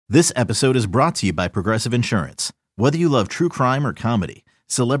This episode is brought to you by Progressive Insurance. Whether you love true crime or comedy,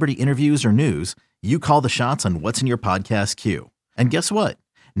 celebrity interviews or news, you call the shots on what's in your podcast queue. And guess what?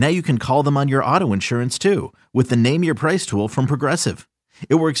 Now you can call them on your auto insurance too with the Name Your Price tool from Progressive.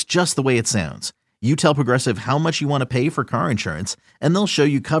 It works just the way it sounds. You tell Progressive how much you want to pay for car insurance, and they'll show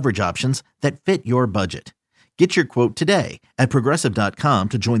you coverage options that fit your budget. Get your quote today at Progressive.com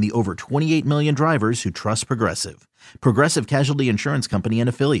to join the over 28 million drivers who trust Progressive. Progressive Casualty Insurance Company and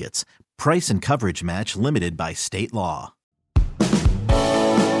Affiliates. Price and coverage match limited by state law.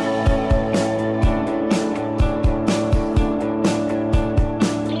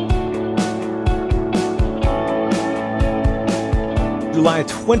 July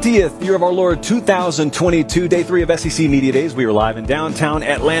 20th, year of our Lord 2022, day 3 of SEC Media Days. We are live in downtown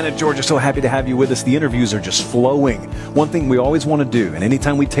Atlanta, Georgia. So happy to have you with us. The interviews are just flowing. One thing we always want to do, and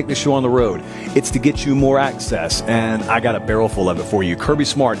anytime we take the show on the road, it's to get you more access. And I got a barrel full of it for you. Kirby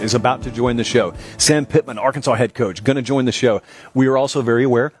Smart is about to join the show. Sam Pittman, Arkansas head coach, going to join the show. We are also very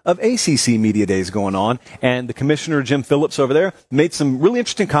aware of ACC Media Days going on. And the commissioner, Jim Phillips, over there, made some really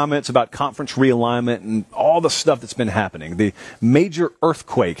interesting comments about conference realignment and all the stuff that's been happening. The major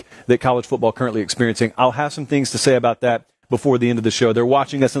earthquake that college football currently experiencing. I'll have some things to say about that before the end of the show. They're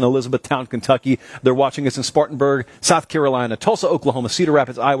watching us in Elizabethtown, Kentucky. They're watching us in Spartanburg, South Carolina, Tulsa, Oklahoma, Cedar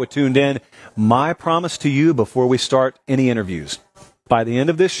Rapids, Iowa, tuned in. My promise to you before we start any interviews, by the end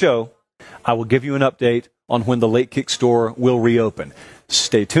of this show, I will give you an update on when the Late Kick store will reopen.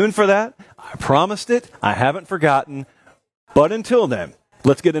 Stay tuned for that. I promised it. I haven't forgotten. But until then,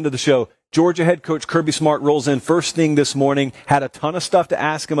 let's get into the show. Georgia head coach Kirby Smart rolls in first thing this morning. Had a ton of stuff to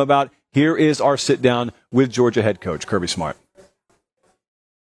ask him about. Here is our sit down with Georgia head coach Kirby Smart.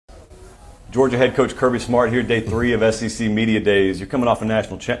 Georgia head coach Kirby Smart here, day 3 of SEC Media Days. You're coming off a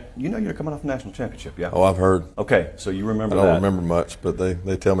national you're coming off a national championship, yeah? Oh, I've heard. Okay, so you remember that. I don't remember much, but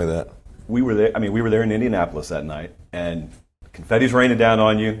they tell me that. We were there. We were there in Indianapolis that night, and confetti's raining down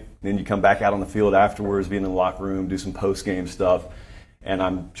on you. Then you come back out on the field afterwards, be in the locker room, do some post-game stuff. And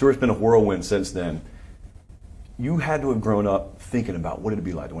I'm sure it's been a whirlwind since then. You had to have grown up thinking about what it'd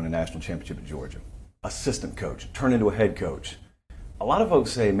be like to win a national championship at Georgia. Assistant coach, turn into a head coach. A lot of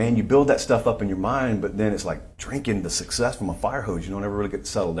folks say, man, you build that stuff up in your mind, but then it's like drinking the success from a fire hose. You don't ever really get to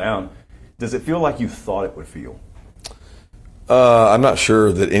settle down. Does it feel like you thought it would feel? I'm not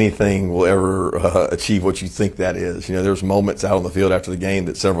sure that anything will ever achieve what you think that is. You know, there's moments out on the field after the game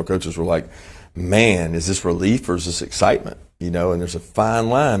that several coaches were like, man, is this relief or is this excitement? You know, and there's a fine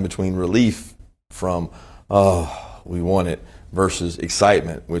line between relief from, oh, we won it, versus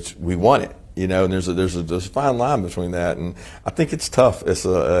excitement, which we won it. You know, and there's a fine line between that. And I think it's tough as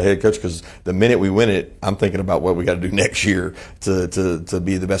a head coach because the minute we win it, I'm thinking about what we got to do next year to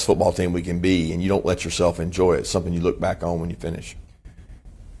be the best football team we can be. And you don't let yourself enjoy it. It's something you look back on when you finish.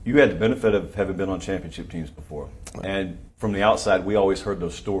 You had the benefit of having been on championship teams before. And from the outside, we always heard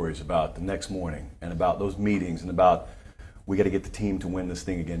those stories about the next morning and about those meetings and about we got to get the team to win this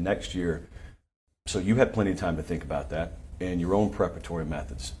thing again next year. So you had plenty of time to think about that and your own preparatory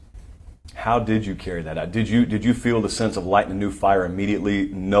methods. How did you carry that out? Did you feel the sense of lighting a new fire immediately,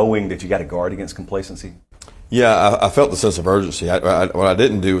 knowing that you got to guard against complacency? Yeah, I felt the sense of urgency. What I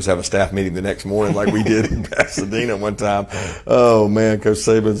didn't do was have a staff meeting the next morning like we did in Pasadena one time. Oh, man, Coach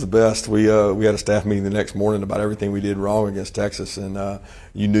Saban's the best. We had a staff meeting the next morning about everything we did wrong against Texas, and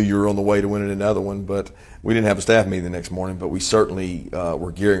you knew you were on the way to winning another one. But we didn't have a staff meeting the next morning, but we certainly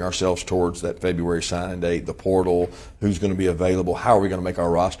were gearing ourselves towards that February signing date, the portal, who's going to be available, how are we going to make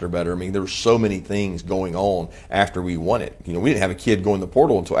our roster better. I mean, there were so many things going on after we won it. You know, we didn't have a kid go in the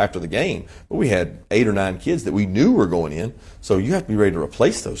portal until after the game, but we had 8 or 9 kids that we knew were going in, so you have to be ready to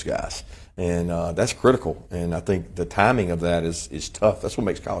replace those guys, and that's critical. And I think the timing of that is tough. That's what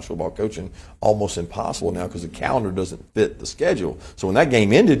makes college football coaching almost impossible now because the calendar doesn't fit the schedule. So when that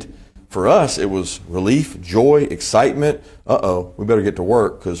game ended, for us, it was relief, joy, excitement. We better get to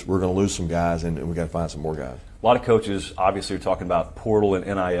work because we're going to lose some guys, and we got to find some more guys. A lot of coaches obviously are talking about portal and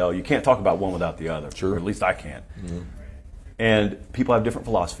NIL. You can't talk about one without the other, sure. Or at least I can't. Mm-hmm. And people have different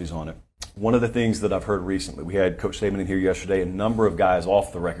philosophies on it. One of the things that I've heard recently, we had Coach Saban in here yesterday, a number of guys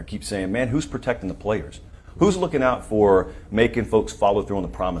off the record keep saying, man, who's protecting the players? Who's looking out for making folks follow through on the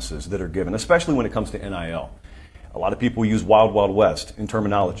promises that are given, especially when it comes to NIL? A lot of people use wild, wild west in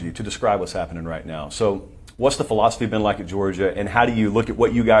terminology to describe what's happening right now. So what's the philosophy been like at Georgia, and how do you look at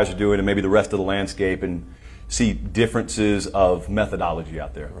what you guys are doing and maybe the rest of the landscape and see differences of methodology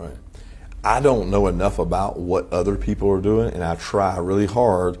out there? Right. I don't know enough about what other people are doing, and I try really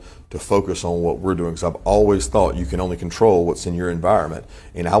hard to focus on what we're doing, because I've always thought you can only control what's in your environment,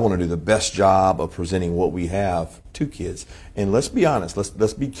 and I want to do the best job of presenting what we have to kids. And let's be honest,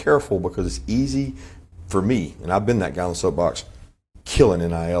 let's be careful, because it's easy for me, and I've been that guy on the soapbox, killing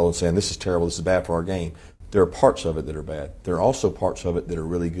NIL and saying this is terrible, this is bad for our game. There are parts of it that are bad. There are also parts of it that are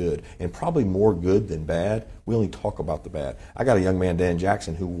really good, and probably more good than bad. We only talk about the bad. I got a young man, Dan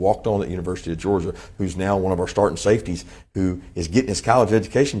Jackson, who walked on at University of Georgia, who's now one of our starting safeties, who is getting his college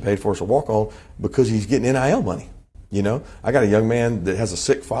education paid for as a walk-on because he's getting NIL money. You know, I got a young man that has a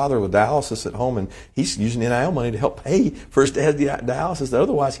sick father with dialysis at home, and he's using NIL money to help pay for his dad's dialysis. That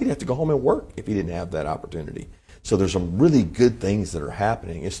otherwise he'd have to go home and work if he didn't have that opportunity. So there's some really good things that are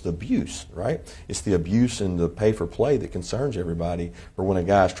happening. It's the abuse, right? It's the abuse and the pay for play that concerns everybody for when a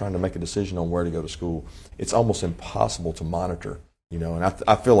guy's trying to make a decision on where to go to school. It's almost impossible to monitor, you know, and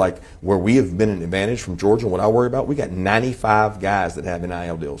I feel like where we have been an advantage from Georgia, what I worry about, we got 95 guys that have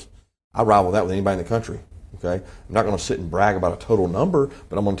NIL deals. I rival that with anybody in the country, okay? I'm not going to sit and brag about a total number,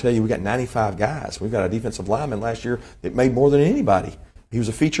 but I'm going to tell you we got 95 guys. We've got a defensive lineman last year that made more than anybody. He was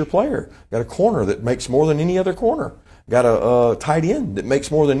a feature player. Got a corner that makes more than any other corner. Got a tight end that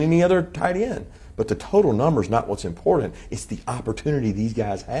makes more than any other tight end. But the total number is not what's important. It's the opportunity these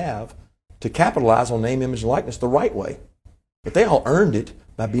guys have to capitalize on name, image, and likeness the right way. But they all earned it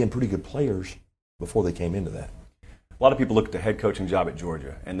by being pretty good players before they came into that. A lot of people look at the head coaching job at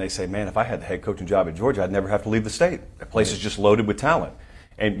Georgia, and they say, man, if I had the head coaching job at Georgia, I'd never have to leave the state. That place is just loaded with talent.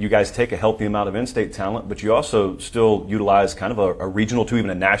 And you guys take a healthy amount of in-state talent, but you also still utilize kind of a regional to even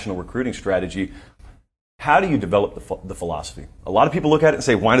a national recruiting strategy. How do you develop the philosophy? A lot of people look at it and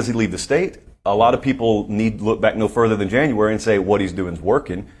say, why does he leave the state? A lot of people need to look back no further than January and say what he's doing is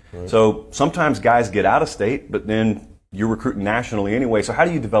working. Right. So sometimes guys get out of state, but then you're recruiting nationally anyway. So how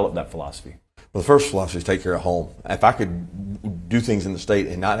do you develop that philosophy? Well, the first philosophy is take care of home. If I could do things in the state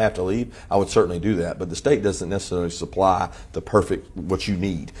and not have to leave, I would certainly do that. But the state doesn't necessarily supply the perfect what you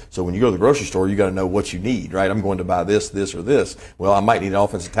need. So when you go to the grocery store, you got to know what you need, right? I'm going to buy this, this, or this. Well, I might need an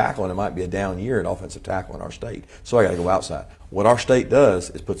offensive tackle, and it might be a down year at offensive tackle in our state. So I got to go outside. What our state does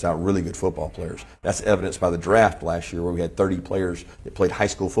is puts out really good football players. That's evidenced by the draft last year, where we had 30 players that played high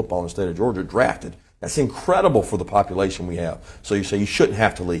school football in the state of Georgia drafted. That's incredible for the population we have. So you say you shouldn't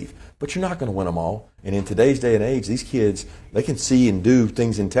have to leave. But you're not going to win them all. And in today's day and age, these kids, they can see and do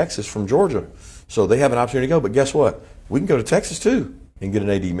things in Texas from Georgia. So they have an opportunity to go. But guess what? We can go to Texas, too, and get an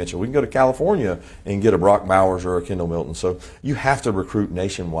A.D. Mitchell. We can go to California and get a Brock Bowers or a Kendall Milton. So you have to recruit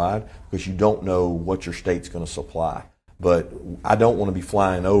nationwide because you don't know what your state's going to supply. But I don't want to be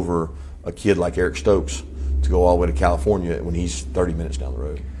flying over a kid like Eric Stokes to go all the way to California when he's 30 minutes down the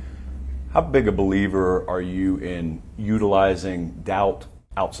road. How big a believer are you in utilizing doubt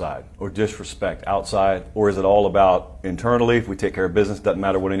outside or disrespect outside, or is it all about internally? If we take care of business, doesn't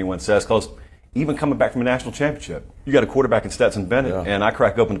matter what anyone says. Because even coming back from a national championship, you got a quarterback in Stetson Bennett, and I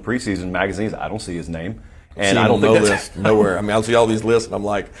crack open the preseason magazines, I don't see his name, and I don't think that's list nowhere. I mean, I'll see all these lists, and I'm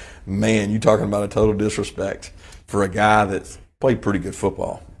like, man, you talking about a total disrespect for a guy that's played pretty good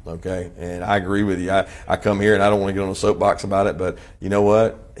football. Okay, and I agree with you. I come here and I don't want to get on a soapbox about it, but you know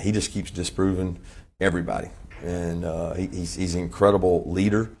what? He just keeps disproving everybody, and he's an incredible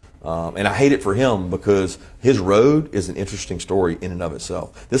leader. And I hate it for him because his road is an interesting story in and of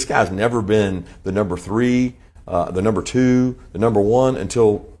itself. This guy's never been the number 3, the number 2, the number 1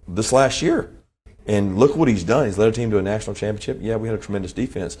 until this last year. And look what he's done. He's led a team to a national championship. Yeah, we had a tremendous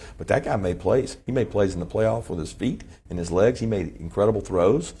defense, but that guy made plays. He made plays in the playoff with his feet and his legs. He made incredible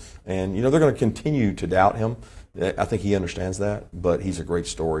throws. And, you know, they're going to continue to doubt him. I think he understands that, but he's a great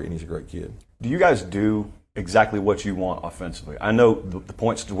story and he's a great kid. Do you guys do exactly what you want offensively? I know the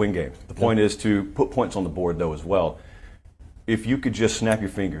point's to win games. The point is to put points on the board, though, as well. If you could just snap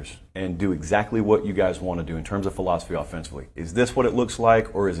your fingers and do exactly what you guys want to do in terms of philosophy offensively, is this what it looks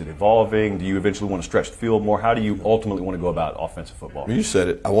like, or is it evolving? Do you eventually want to stretch the field more? How do you ultimately want to go about offensive football? You said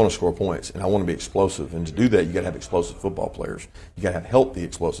it. I want to score points, and I want to be explosive. And to do that, you got to have explosive football players. You got to have healthy,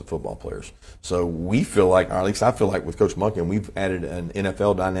 explosive football players. So we feel like, or at least I feel like with Coach Monken, we've added an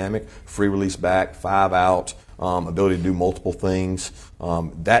NFL dynamic, free release back, 5 out, ability to do multiple things.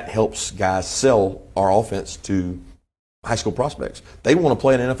 That helps guys sell our offense to high school prospects. They want to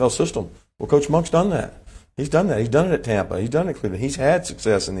play an NFL system. Well, Coach Monk's done that. He's done that. He's done it at Tampa. He's done it at Cleveland. He's had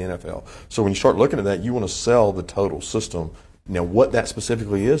success in the NFL. So when you start looking at that, you want to sell the total system. Now, what that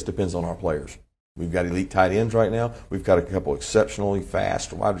specifically is depends on our players. We've got elite tight ends right now. We've got a couple exceptionally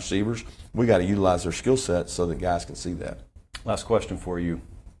fast wide receivers. We got to utilize their skill sets so that guys can see that. Last question for you.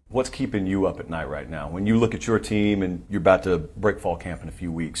 What's keeping you up at night right now? When you look at your team and you're about to break fall camp in a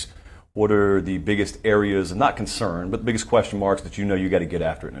few weeks, what are the biggest areas, not concern, but the biggest question marks that you got to get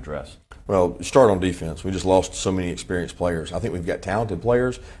after it and address? Well, start on defense. We just lost so many experienced players. I think we've got talented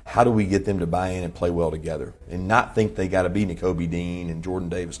players. How do we get them to buy in and play well together and not think they got to be N'Kobe Dean and Jordan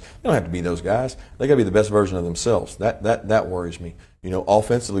Davis? They don't have to be those guys. They got to be the best version of themselves. That worries me.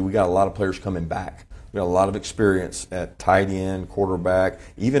 Offensively, we got a lot of players coming back. We got a lot of experience at tight end, quarterback,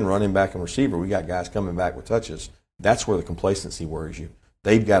 even running back and receiver. We got guys coming back with touches. That's where the complacency worries you.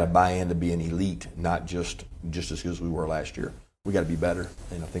 They've got to buy in to be an elite, not just as good as we were last year. We got to be better,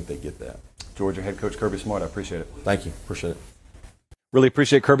 and I think they get that. Georgia head coach Kirby Smart, I appreciate it. Thank you. Appreciate it. Really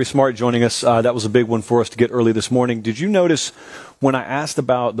appreciate Kirby Smart joining us. That was a big one for us to get early this morning. Did you notice when I asked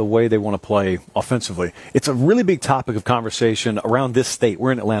about the way they want to play offensively? It's a really big topic of conversation around this state.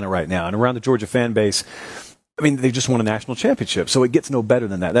 We're in Atlanta right now, and around the Georgia fan base. I mean, they just won a national championship, so it gets no better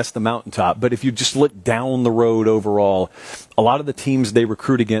than that. That's the mountaintop. But if you just look down the road overall, a lot of the teams they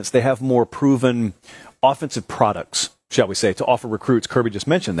recruit against, they have more proven offensive products, shall we say, to offer recruits. Kirby just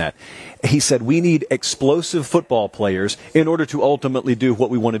mentioned that. He said we need explosive football players in order to ultimately do what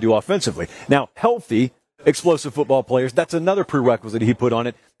we want to do offensively. Now, healthy, explosive football players, that's another prerequisite he put on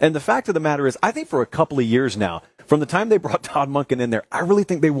it. And the fact of the matter is, I think for a couple of years now, from the time they brought Todd Monken in there, I really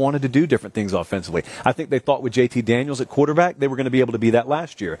think they wanted to do different things offensively. I think they thought with JT Daniels at quarterback, they were going to be able to be that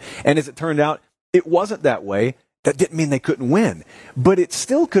last year. And as it turned out, it wasn't that way. That didn't mean they couldn't win. But it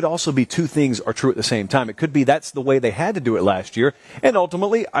still could also be two things are true at the same time. It could be that's the way they had to do it last year. And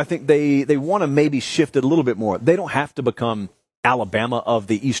ultimately, I think they want to maybe shift it a little bit more. They don't have to become Alabama of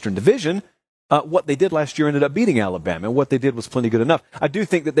the Eastern Division. What they did last year ended up beating Alabama, and what they did was plenty good enough. I do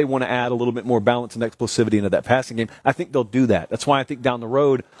think that they want to add a little bit more balance and explosivity into that passing game. I think they'll do that. That's why I think down the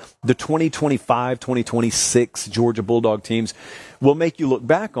road, the 2025, 2026 Georgia Bulldog teams will make you look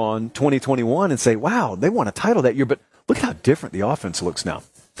back on 2021 and say, wow, they won a title that year, but look how different the offense looks now.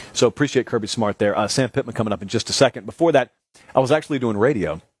 So appreciate Kirby Smart there. Sam Pittman coming up in just a second. Before that, I was actually doing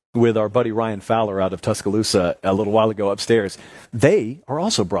radio with our buddy Ryan Fowler out of Tuscaloosa a little while ago upstairs. They are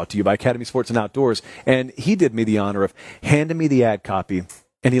also brought to you by Academy Sports and Outdoors, and he did me the honor of handing me the ad copy,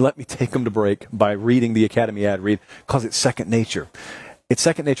 and he let me take them to break by reading the Academy ad read because it's second nature. It's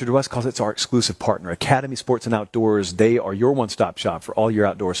second nature to us because it's our exclusive partner, Academy Sports and Outdoors. They are your one-stop shop for all your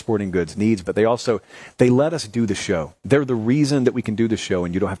outdoor sporting goods needs, but they let us do the show. They're the reason that we can do the show,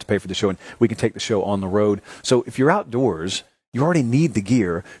 and you don't have to pay for the show, and we can take the show on the road. So if you're outdoors, you already need the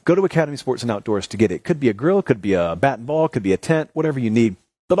gear. Go to Academy Sports and Outdoors to get it. Could be a grill, could be a bat and ball, could be a tent, whatever you need.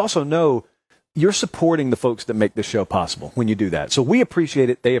 But also know you're supporting the folks that make this show possible when you do that. So we appreciate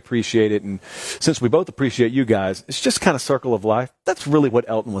it. They appreciate it. And since we both appreciate you guys, it's just kind of circle of life. That's really what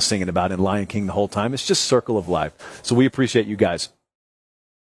Elton was singing about in Lion King the whole time. It's just circle of life. So we appreciate you guys.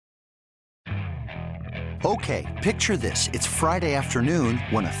 Okay, picture this. It's Friday afternoon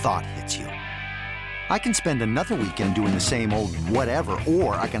when a thought hits you. I can spend another weekend doing the same old whatever,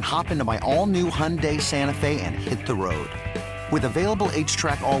 or I can hop into my all-new Hyundai Santa Fe and hit the road. With available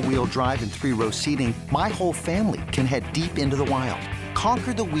H-Track all-wheel drive and 3-row seating, my whole family can head deep into the wild.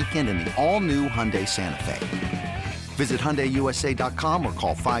 Conquer the weekend in the all-new Hyundai Santa Fe. Visit HyundaiUSA.com or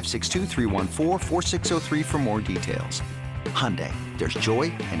call 562-314-4603 for more details. Hyundai, there's joy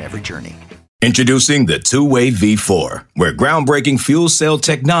in every journey. Introducing the two-way V4, where groundbreaking fuel cell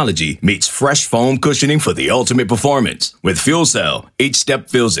technology meets fresh foam cushioning for the ultimate performance. With fuel cell, each step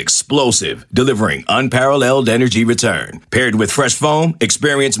feels explosive, delivering unparalleled energy return. Paired with fresh foam,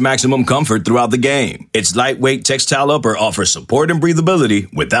 experience maximum comfort throughout the game. Its lightweight textile upper offers support and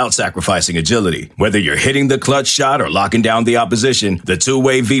breathability without sacrificing agility. Whether you're hitting the clutch shot or locking down the opposition, the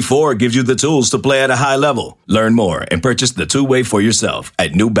two-way V4 gives you the tools to play at a high level. Learn more and purchase the two-way for yourself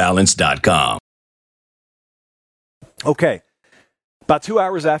at newbalance.com. Okay, about 2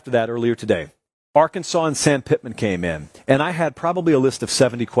 hours after that, earlier today, Arkansas and Sam Pittman came in, and I had probably a list of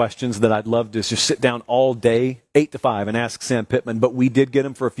 70 questions that I'd love to just sit down all day, 8 to 5, and ask Sam Pittman, but we did get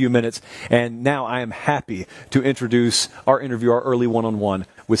him for a few minutes, and now I am happy to introduce our interview, our early one-on-one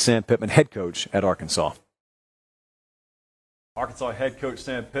with Sam Pittman, head coach at Arkansas. Arkansas head coach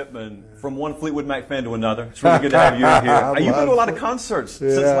Sam Pittman, from one Fleetwood Mac fan to another. It's really good to have you in here. You've been to a lot of concerts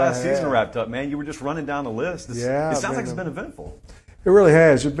since last season wrapped up, man. You were just running down the list. It sounds like it's been eventful. It really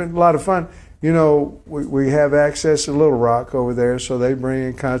has. It's been a lot of fun. You know, we have access to Little Rock over there, so they bring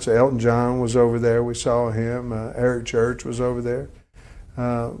in concerts. Elton John was over there. We saw him. Eric Church was over there.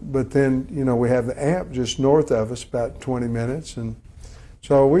 But then, you know, we have the amp just north of us, about 20 minutes, and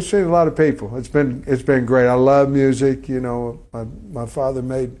so we've seen a lot of people. It's been great. I love music. You know, my father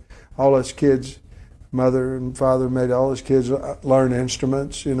made all us kids, mother and father made all us kids learn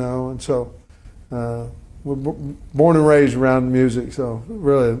instruments. You know, and so we're born and raised around music, so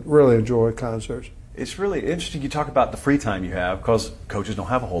really enjoy concerts. It's really interesting you talk about the free time you have, because coaches don't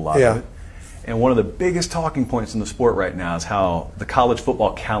have a whole lot Yeah. of it. And one of the biggest talking points in the sport right now is how the college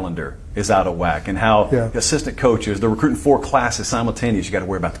football calendar is out of whack, and how the assistant coaches, they're recruiting 4 classes simultaneous. You got to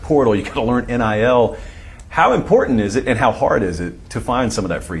worry about the portal, you got to learn NIL. How important is it, and how hard is it to find some of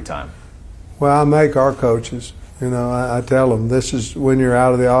that free time? Well, I make our coaches, I tell them, this is when you're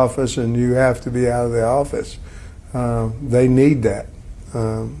out of the office, and you have to be out of the office. They need that.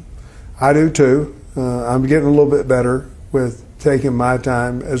 I do too. I'm getting a little bit better with taking my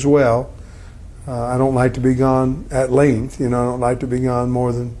time as well. I don't like to be gone at length. I don't like to be gone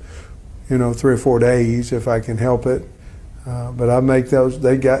more than 3 or 4 days if I can help it. But I make those.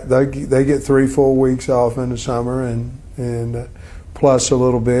 They get 3 full weeks off in the summer, and plus a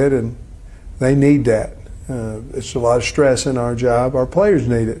little bit, and they need that. It's a lot of stress in our job. Our players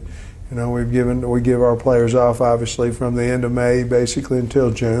need it. We give our players off obviously from the end of May basically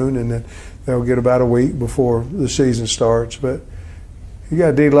until June, and then they'll get about a week before the season starts. But you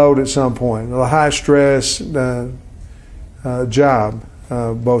got to deload at some point. A high stress job,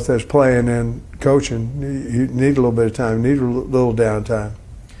 both as playing and coaching. You need a little bit of time. You need a little downtime.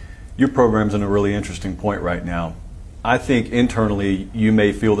 Your program's in a really interesting point right now. I think internally you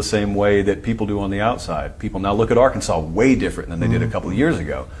may feel the same way that people do on the outside. People now look at Arkansas way different than they did a couple of years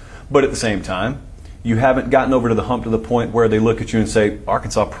ago. But at the same time, you haven't gotten over to the hump to the point where they look at you and say,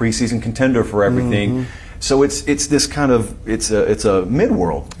 Arkansas preseason contender for everything. So it's this kind of, it's a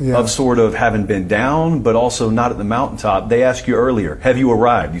mid-world of sort of having been down, but also not at the mountaintop. They asked you earlier, have you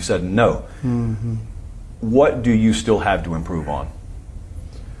arrived? You said no. What do you still have to improve on?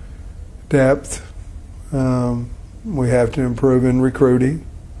 Depth. We have to improve in recruiting.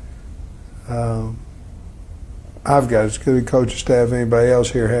 I've got as good a coaching staff as anybody else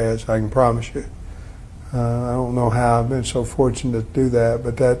here has, I can promise you. I don't know how I've been so fortunate to do that,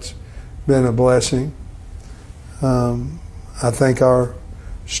 but that's been a blessing. I think our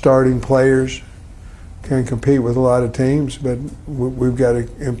starting players can compete with a lot of teams, but we've got to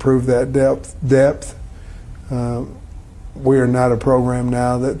improve that depth. We are not a program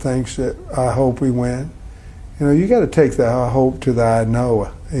now that thinks that I hope we win. You got to take the I hope to the I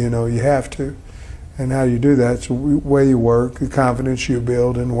know. You have to. And how you do that, it's the way you work, the confidence you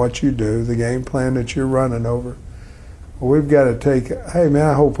build in what you do, the game plan that you're running over. Well, we've got to take, hey man,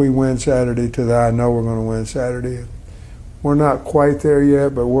 I hope we win Saturday, to the I know we're going to win Saturday. We're not quite there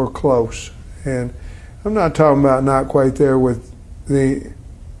yet, but we're close. And I'm not talking about not quite there with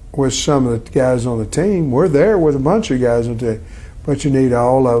some of the guys on the team. We're there with a bunch of guys on the team. But you need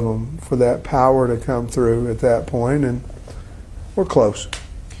all of them for that power to come through at that point, and we're close.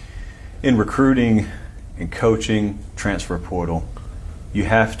 In recruiting and coaching, transfer portal, you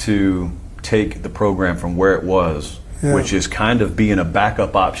have to take the program from where it was, which is kind of being a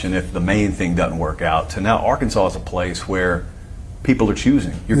backup option if the main thing doesn't work out, to now Arkansas is a place where people are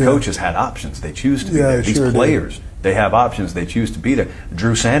choosing. Your coaches had options. They choose to be there. These players, they have options. They choose to be there.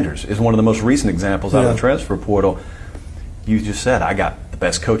 Drew Sanders is one of the most recent examples out of the transfer portal. You just said, I got the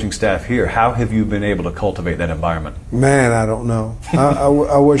best coaching staff here. How have you been able to cultivate that environment? Man, I don't know.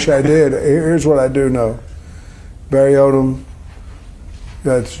 I wish I did. Here's what I do know. Barry Odom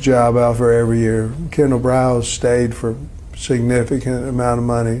got his job out for every year. Kendall Browse stayed for a significant amount of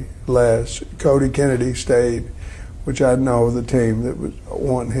money less. Cody Kennedy stayed, which I know the team that was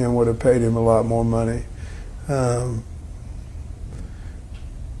wanting him would have paid him a lot more money. I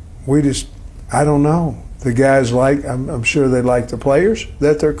don't know. The guys I'm sure they like the players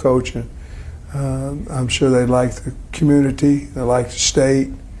that they're coaching. I'm sure they like the community, they like the state,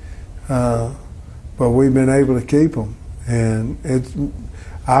 but we've been able to keep them. And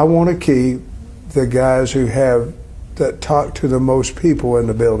I want to keep the guys that talk to the most people in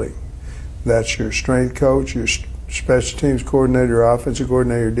the building. That's your strength coach, your special teams coordinator, your offensive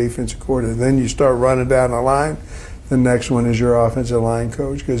coordinator, your defensive coordinator. Then you start running down the line. The next one is your offensive line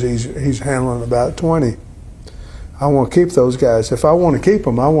coach, because he's handling about 20. I want to keep those guys. If I want to keep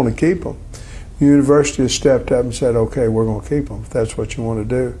them, I want to keep them. The university has stepped up and said, okay, we're going to keep them if that's what you want to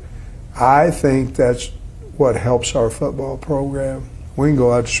do. I think that's what helps our football program. We can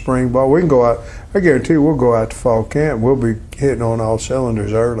go out to spring ball. We can go out. I guarantee you we'll go out to fall camp. We'll be hitting on all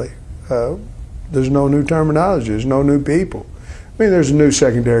cylinders early. There's no new terminology. There's no new people. I mean, there's a new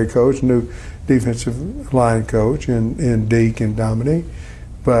secondary coach, new defensive line coach in Deke and Dominique,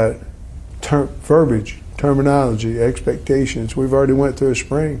 but verbiage, terminology, expectations, we've already went through a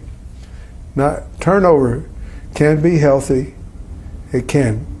spring. Turnover can be healthy. It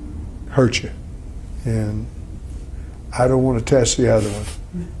can hurt you. And I don't want to test the other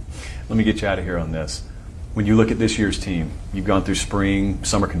one. Let me get you out of here on this. When you look at this year's team, you've gone through spring,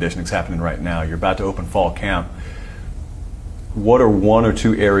 summer conditioning's happening right now. You're about to open fall camp. What are one or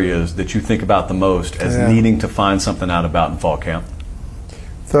two areas that you think about the most as needing to find something out about in fall camp?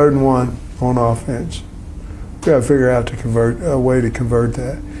 3rd and 1 on offense. We've got to figure out a way to convert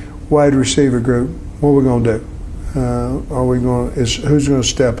that. Wide receiver group, what are we going to do? Who's going to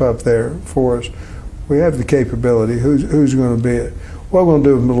step up there for us? We have the capability. Who's going to be it? What are we going to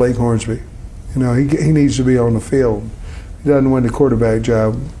do with Malik Hornsby? You know, he needs to be on the field. He doesn't win the quarterback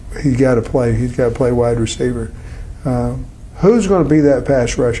job. He's got to play. He's got to play wide receiver. Who's going to be that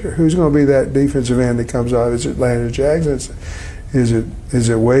pass rusher? Who's going to be that defensive end that comes out? Is it Landon Jackson? Is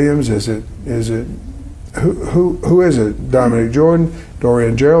it Williams? Is it who is it? Dominic Jordan?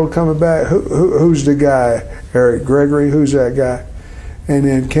 Dorian Gerald coming back? Who's the guy? Eric Gregory? Who's that guy? And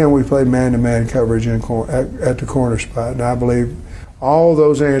then can we play man-to-man coverage at the corner spot? And I believe all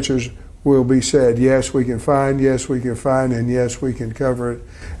those answers will be said. Yes, we can find. Yes, we can find. And yes, we can cover it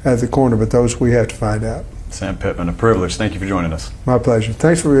at the corner. But those we have to find out. Sam Pittman, a privilege. Thank you for joining us. My pleasure.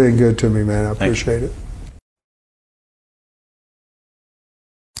 Thanks for being good to me, man. I appreciate it.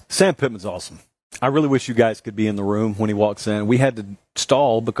 Sam Pittman's awesome. I really wish you guys could be in the room when he walks in. We had to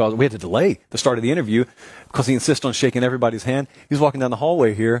stall because we had to delay the start of the interview because he insists on shaking everybody's hand. He's walking down the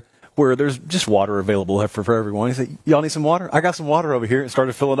hallway here where there's just water available for everyone. He said, y'all need some water? I got some water over here. And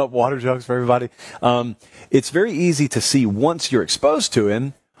started filling up water jugs for everybody. It's very easy to see once you're exposed to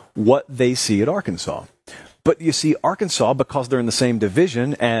him what they see at Arkansas. But you see, Arkansas, because they're in the same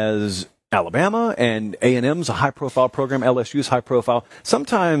division as Alabama and A&M's a high-profile program, LSU's high-profile,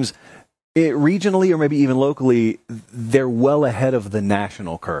 sometimes regionally or maybe even locally, they're well ahead of the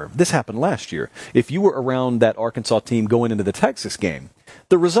national curve. This happened last year. If you were around that Arkansas team going into the Texas game,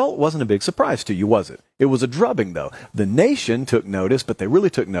 the result wasn't a big surprise to you, was it? It was a drubbing, though. The nation took notice, but they really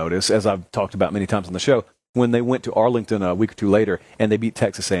took notice, as I've talked about many times on the show, when they went to Arlington a week or two later and they beat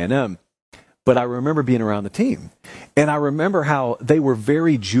Texas A&M. But I remember being around the team, and I remember how they were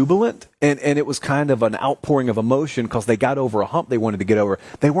very jubilant, and it was kind of an outpouring of emotion because they got over a hump they wanted to get over.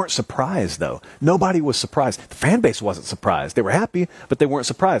 They weren't surprised, though. Nobody was surprised. The fan base wasn't surprised. They were happy, but they weren't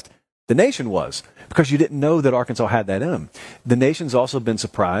surprised. The nation was, because you didn't know that Arkansas had that in them. The nation's also been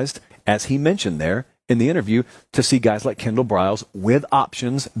surprised, as he mentioned there in the interview, to see guys like Kendall Briles with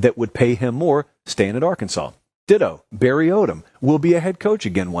options that would pay him more staying at Arkansas. Ditto, Barry Odom will be a head coach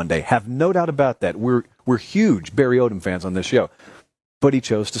again one day. Have no doubt about that. We're huge Barry Odom fans on this show. But he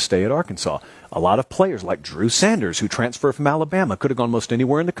chose to stay at Arkansas. A lot of players like Drew Sanders, who transferred from Alabama, could have gone most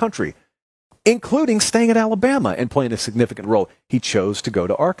anywhere in the country, including staying at Alabama and playing a significant role. He chose to go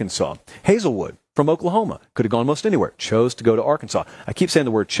to Arkansas. Hazelwood from Oklahoma could have gone most anywhere, chose to go to Arkansas. I keep saying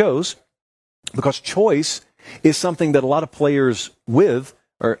the word chose because choice is something that a lot of players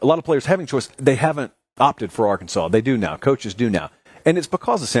having choice, they haven't opted for Arkansas. They do now. Coaches do now. And it's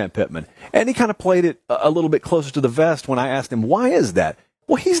because of Sam Pittman. And he kind of played it a little bit closer to the vest when I asked him, why is that?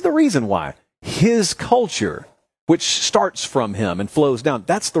 Well, he's the reason why. His culture, which starts from him and flows down,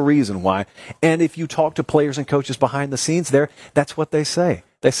 that's the reason why. And if you talk to players and coaches behind the scenes there, that's what they say.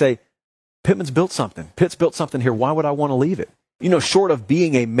 They say, Pittman's built something. Pitt's built something here. Why would I want to leave it? You know, short of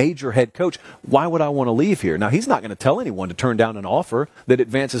being a major head coach, why would I want to leave here? Now, he's not going to tell anyone to turn down an offer that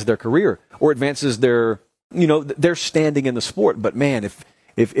advances their career or advances their standing in the sport. But man, if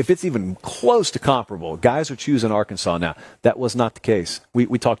it's even close to comparable, guys are choosing Arkansas now. That was not the case. We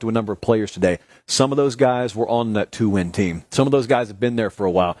talked to a number of players today. Some of those guys were on that 2-win team. Some of those guys have been there for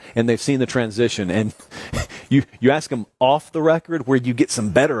a while, and they've seen the transition. And you ask them off the record where you get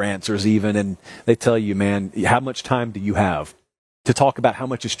some better answers even, and they tell you, man, how much time do you have to talk about how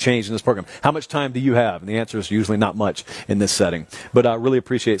much has changed in this program? How much time do you have? And the answer is usually not much in this setting. But I really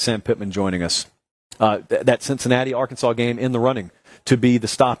appreciate Sam Pittman joining us. That Cincinnati-Arkansas game in the running to be the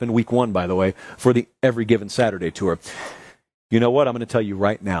stop in week 1, by the way, for the Every Given Saturday tour. You know what? I'm going to tell you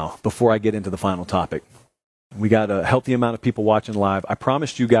right now, before I get into the final topic. We got a healthy amount of people watching live. I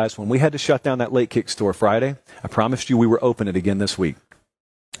promised you guys when we had to shut down that late kick store Friday, I promised you we were open it again this week.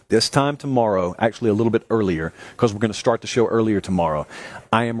 This time tomorrow, actually a little bit earlier, because we're going to start the show earlier tomorrow.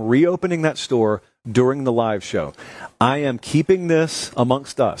 I am reopening that store during the live show. I am keeping this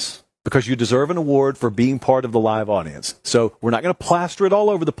amongst us because you deserve an award for being part of the live audience. So we're not going to plaster it all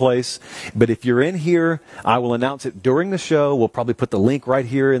over the place, but if you're in here, I will announce it during the show. We'll probably put the link right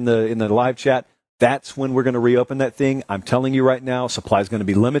here in the live chat. That's when we're going to reopen that thing. I'm telling you right now, supply is going to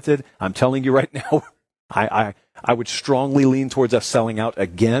be limited. I'm telling you right now, I would strongly lean towards us selling out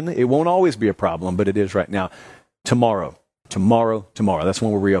again. It won't always be a problem, but it is right now. Tomorrow. That's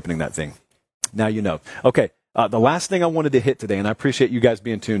when we're reopening that thing. Now you know. Okay, the last thing I wanted to hit today, and I appreciate you guys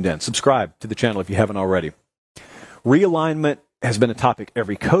being tuned in. Subscribe to the channel if you haven't already. Realignment has been a topic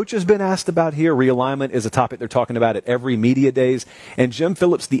every coach has been asked about here. Realignment is a topic they're talking about at every media days. And Jim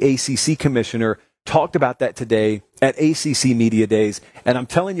Phillips, the ACC commissioner, talked about that today at ACC Media Days. And I'm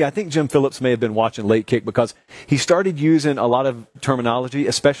telling you, I think Jim Phillips may have been watching Late Kick because he started using a lot of terminology,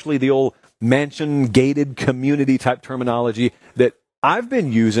 especially the old mansion-gated community type terminology that I've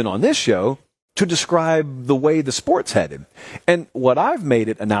been using on this show to describe the way the sport's headed. And what I've made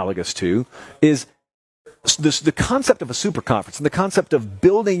it analogous to is the concept of a super conference and the concept of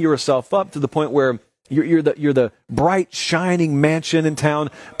building yourself up to the point where you're the bright, shining mansion in town,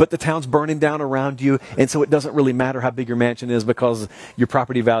 but the town's burning down around you, and so it doesn't really matter how big your mansion is because your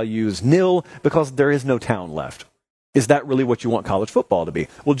property value is nil because there is no town left. Is that really what you want college football to be?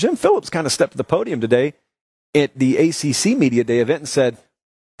 Well, Jim Phillips kind of stepped to the podium today at the ACC Media Day event and said,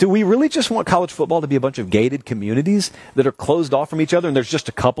 do we really just want college football to be a bunch of gated communities that are closed off from each other and there's just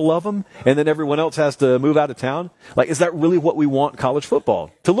a couple of them and then everyone else has to move out of town? Like, is that really what we want college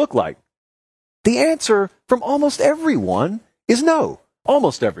football to look like? The answer from almost everyone is no.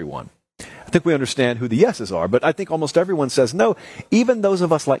 Almost everyone. I think we understand who the yeses are, but I think almost everyone says no. Even those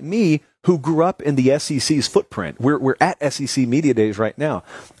of us like me who grew up in the SEC's footprint. We're at SEC Media Days right now.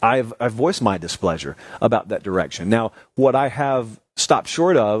 I've voiced my displeasure about that direction. Now, what I have stopped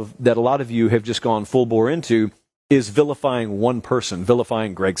short of that a lot of you have just gone full bore into is vilifying one person,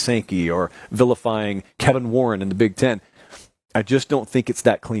 vilifying Greg Sankey or vilifying Kevin Warren in the Big Ten. I just don't think it's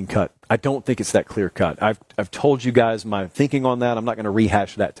that clean cut. I don't think it's that clear cut. I've told you guys my thinking on that. I'm not going to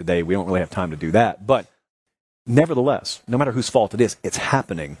rehash that today. We don't really have time to do that. But nevertheless, no matter whose fault it is, it's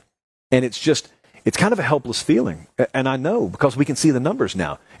happening. And it's kind of a helpless feeling. And I know because we can see the numbers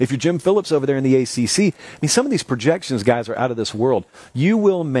now. If you're Jim Phillips over there in the ACC, I mean, some of these projections, guys, are out of this world. You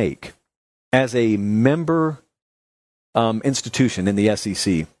will make, as a member institution in the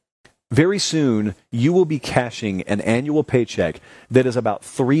SEC, very soon, you will be cashing an annual paycheck that is about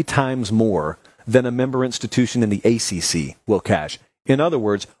 3 times more than a member institution in the ACC will cash. In other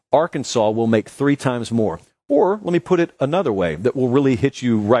words, Arkansas will make 3 times more. Or, let me put it another way that will really hit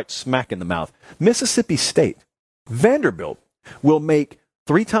you right smack in the mouth. Mississippi State, Vanderbilt, will make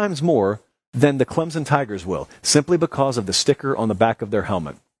 3 times more than the Clemson Tigers will, simply because of the sticker on the back of their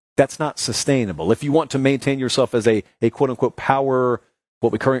helmet. That's not sustainable. If you want to maintain yourself as a quote-unquote power,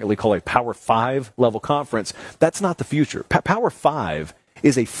 what we currently call a Power 5 level conference, that's not the future. Power 5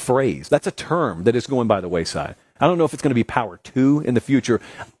 is a phrase. That's a term that is going by the wayside. I don't know if it's going to be Power 2 in the future.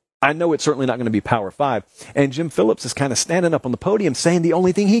 I know it's certainly not going to be Power 5. And Jim Phillips is kind of standing up on the podium saying the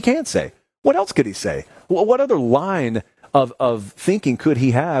only thing he can say. What else could he say? What other line of thinking could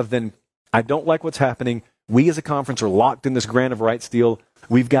he have than, I don't like what's happening. We as a conference are locked in this grant of rights deal.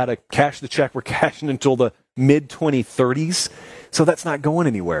 We've got to cash the check. We're cashing until the mid-2030s. So that's not going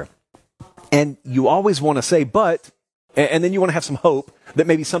anywhere. And you always want to say, but, and then you want to have some hope that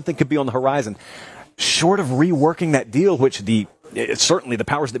maybe something could be on the horizon. Short of reworking that deal, which certainly the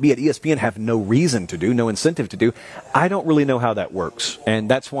powers that be at ESPN have no reason to do, no incentive to do, I don't really know how that works. And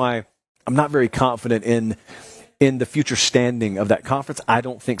that's why I'm not very confident in the future standing of that conference. I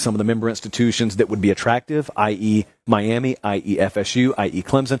don't think some of the member institutions that would be attractive, i.e. Miami, i.e. FSU, i.e.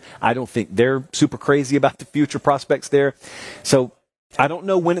 Clemson, I don't think they're super crazy about the future prospects there. So I don't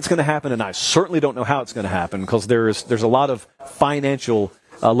know when it's going to happen, and I certainly don't know how it's going to happen because there's a lot of financial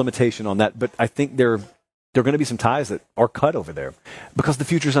limitation on that. But I think there are going to be some ties that are cut over there because the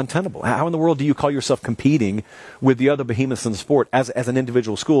future is untenable. How in the world do you call yourself competing with the other behemoths in the sport as an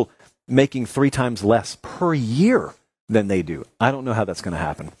individual school, making 3 times less per year than they do? I don't know how that's going to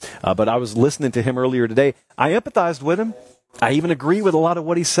happen. But I was listening to him earlier today. I empathized with him. I even agree with a lot of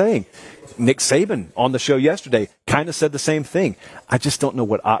what he's saying. Nick Saban on the show yesterday kind of said the same thing. I just don't know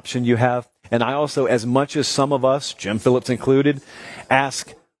what option you have. And I also, as much as some of us, Jim Phillips included,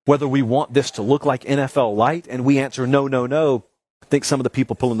 ask whether we want this to look like NFL light, and we answer no, no, no, I think some of the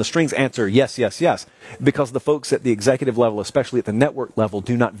people pulling the strings answer yes, yes, yes, because the folks at the executive level, especially at the network level,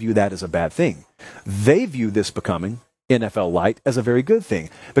 do not view that as a bad thing. They view this becoming NFL light as a very good thing,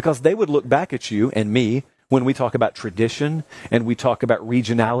 because they would look back at you and me when we talk about tradition and we talk about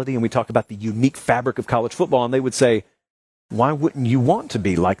regionality and we talk about the unique fabric of college football, and they would say, why wouldn't you want to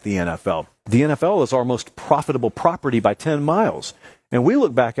be like the NFL? The NFL is our most profitable property by 10 miles. And we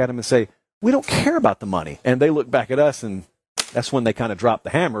look back at them and say, we don't care about the money. And they look back at us, and that's when they kind of drop the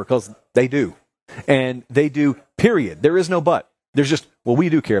hammer, because they do. And they do, period. There is no but. There's just, well, we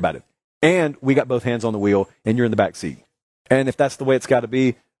do care about it. And we got both hands on the wheel, and you're in the back seat. And if that's the way it's got to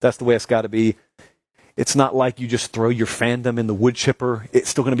be, that's the way it's got to be. It's not like you just throw your fandom in the wood chipper. It's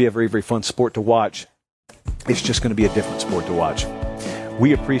still going to be a very, very fun sport to watch. It's just going to be a different sport to watch.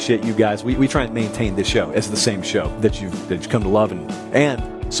 we appreciate you guys. We try and maintain this show. It's the same show that you've come to love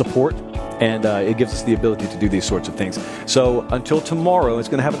and support. And it gives us the ability to do these sorts of things. So until tomorrow, it's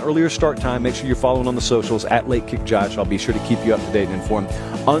going to have an earlier start time. Make sure you're following on the socials at Late Kick Josh. I'll be sure to keep you up to date and informed.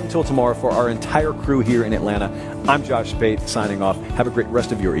 Until tomorrow, for our entire crew here in Atlanta, I'm Josh Pate signing off. Have a great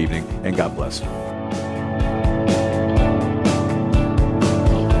rest of your evening, and God bless.